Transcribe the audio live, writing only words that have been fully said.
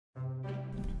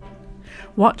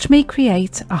Watch me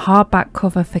create a hardback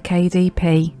cover for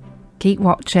KDP. Keep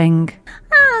watching.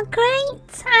 Oh,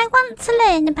 great! I want to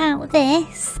learn about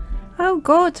this. Oh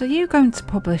good, are you going to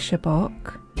publish a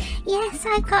book? Yes,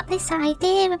 I've got this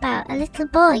idea about a little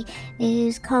boy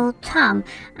who's called Tom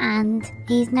and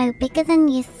he's no bigger than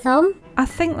your thumb. I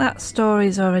think that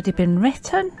story's already been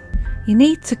written. You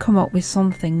need to come up with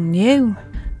something new.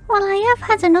 Well, I have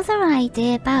had another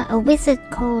idea about a wizard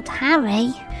called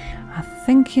Harry. I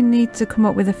think you need to come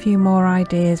up with a few more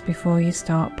ideas before you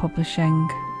start publishing.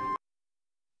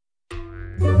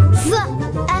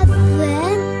 The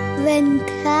Evelyn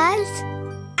Winters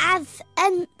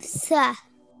Adventure.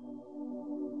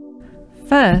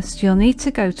 First, you'll need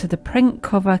to go to the print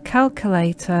cover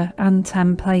calculator and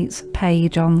templates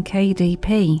page on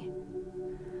KDP.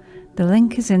 The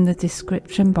link is in the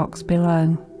description box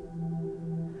below.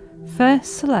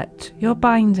 First, select your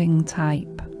binding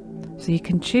type, so you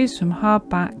can choose from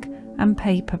hardback and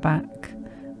paperback.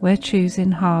 We're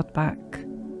choosing hardback.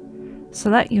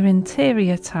 Select your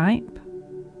interior type,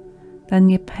 then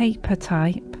your paper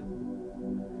type,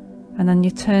 and then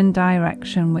your turn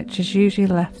direction, which is usually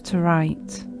left to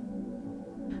right.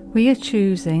 We are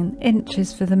choosing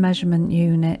inches for the measurement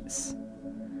units.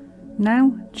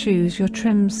 Now choose your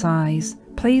trim size.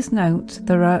 Please note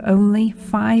there are only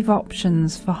 5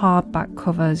 options for hardback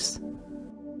covers.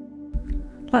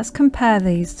 Let's compare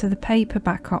these to the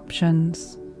paperback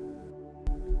options.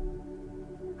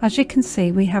 As you can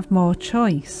see, we have more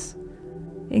choice,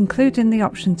 including the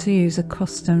option to use a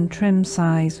custom trim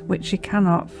size, which you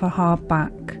cannot for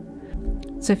hardback.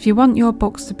 So if you want your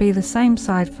books to be the same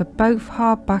size for both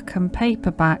hardback and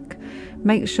paperback,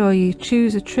 make sure you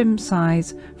choose a trim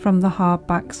size from the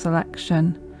hardback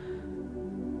selection.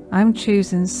 I'm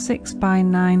choosing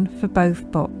 6x9 for both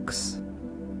books.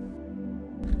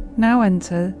 Now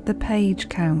enter the page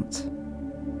count.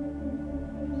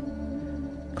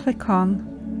 Click on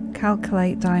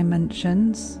Calculate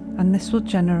Dimensions and this will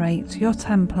generate your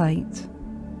template.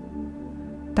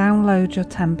 Download your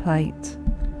template.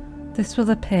 This will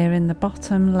appear in the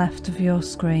bottom left of your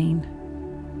screen.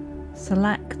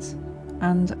 Select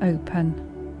and open.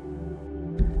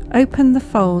 Open the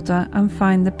folder and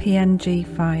find the PNG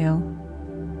file.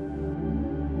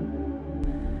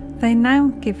 They now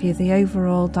give you the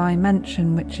overall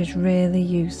dimension, which is really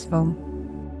useful.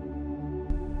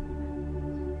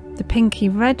 The pinky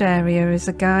red area is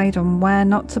a guide on where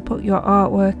not to put your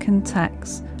artwork and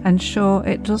text. Ensure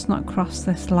it does not cross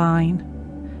this line.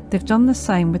 They've done the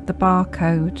same with the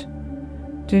barcode.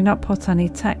 Do not put any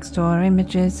text or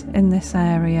images in this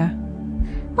area.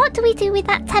 What do we do with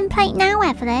that template now,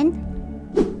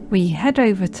 Evelyn? We head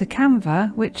over to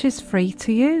Canva, which is free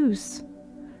to use.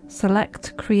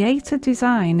 Select Create a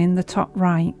Design in the top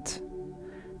right.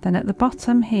 Then at the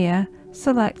bottom here,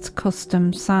 select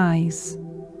Custom Size.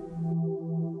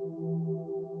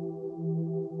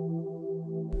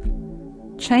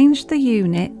 Change the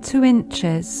unit to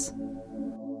inches.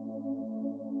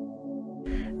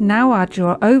 Now add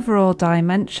your overall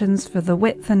dimensions for the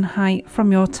width and height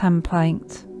from your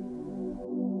template.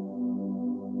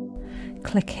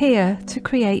 Click here to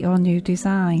create your new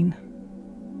design.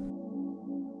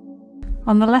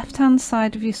 On the left hand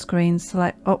side of your screen,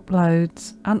 select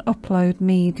Uploads and Upload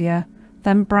Media,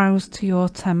 then browse to your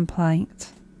template.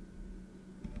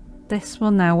 This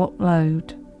will now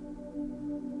upload.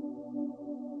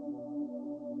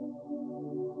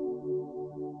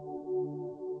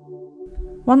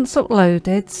 Once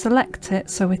uploaded, select it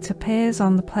so it appears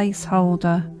on the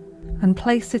placeholder and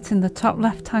place it in the top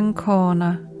left hand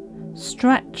corner.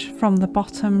 Stretch from the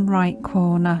bottom right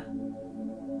corner.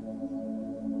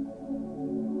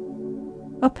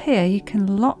 Up here you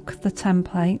can lock the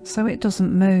template so it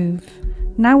doesn't move.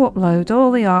 Now upload all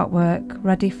the artwork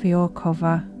ready for your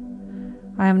cover.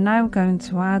 I am now going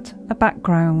to add a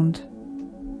background.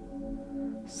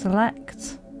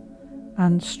 Select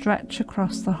and stretch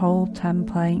across the whole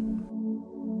template.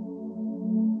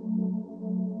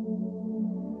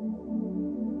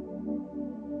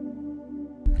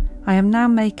 I am now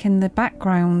making the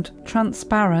background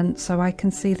transparent so I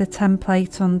can see the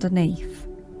template underneath.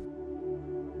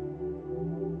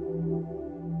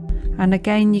 And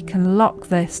again, you can lock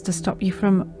this to stop you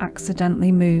from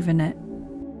accidentally moving it.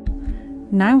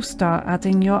 Now start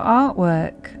adding your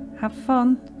artwork. Have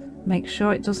fun. Make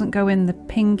sure it doesn't go in the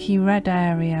pinky red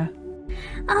area.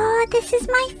 Oh, this is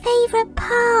my favourite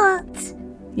part.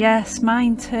 Yes,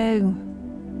 mine too.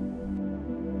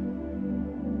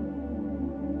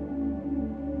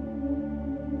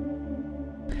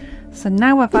 So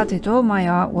now I've added all my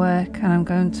artwork and I'm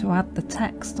going to add the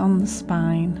text on the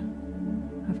spine.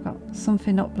 I've got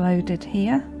something uploaded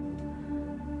here.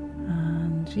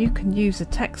 You can use a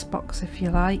text box if you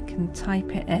like and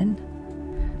type it in.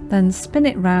 Then spin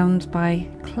it round by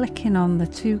clicking on the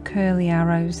 2 curly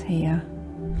arrows here.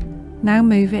 Now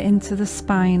move it into the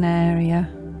spine area.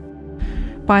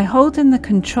 By holding the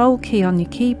Control key on your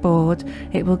keyboard,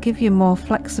 it will give you more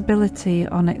flexibility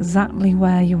on exactly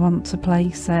where you want to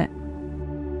place it.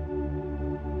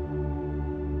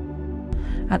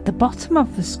 At the bottom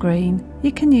of the screen,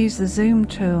 you can use the zoom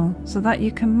tool so that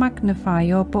you can magnify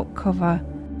your book cover.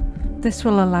 This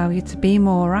will allow you to be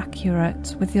more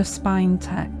accurate with your spine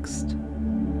text.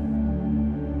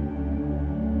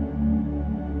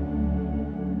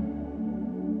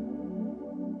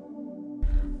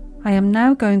 I am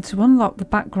now going to unlock the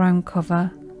background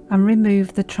cover and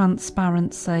remove the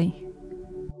transparency.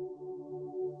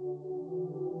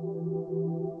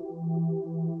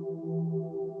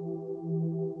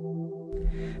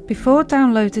 Before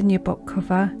downloading your book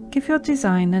cover, give your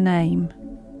design a name.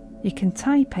 You can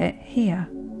type it here.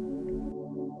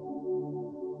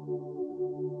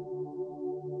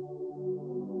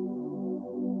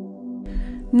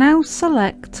 Now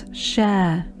select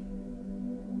Share.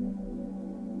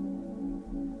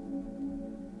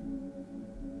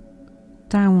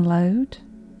 Download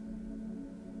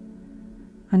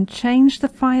and change the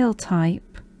file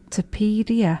type to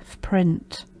PDF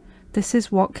print. This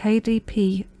is what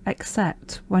KDP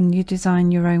accept when you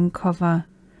design your own cover.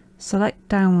 Select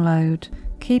Download.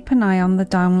 Keep an eye on the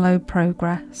download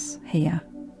progress here.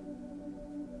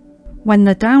 When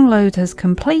the download has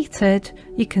completed,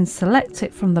 you can select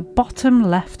it from the bottom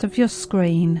left of your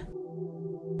screen.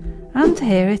 And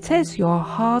here it is, your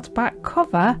hardback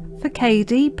cover for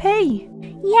KDP.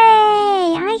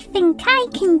 Yay! I think I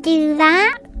can do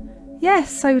that.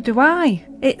 Yes, so do I.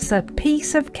 It's a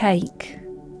piece of cake.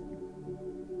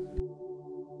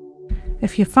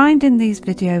 If you're finding these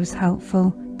videos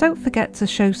helpful, don't forget to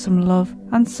show some love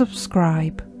and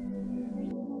subscribe.